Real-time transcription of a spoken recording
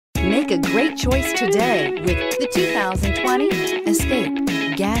Make a great choice today with the 2020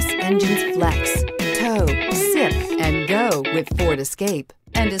 Escape. Gas engines flex, tow, sip, and go with Ford Escape,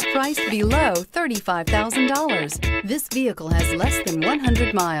 and is priced below $35,000. This vehicle has less than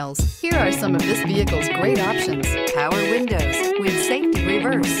 100 miles. Here are some of this vehicle's great options: power windows with safety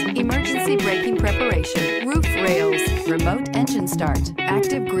reverse, emergency braking preparation, roof rails, remote engine start,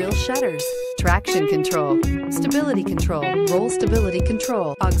 active grille shutters, traction control, stability control, roll stability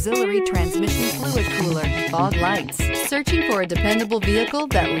control, auxiliary transmission fluid cooler, fog lights. Searching for a dependable vehicle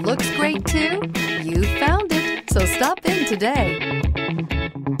that looks great too? You found it, so stop in today.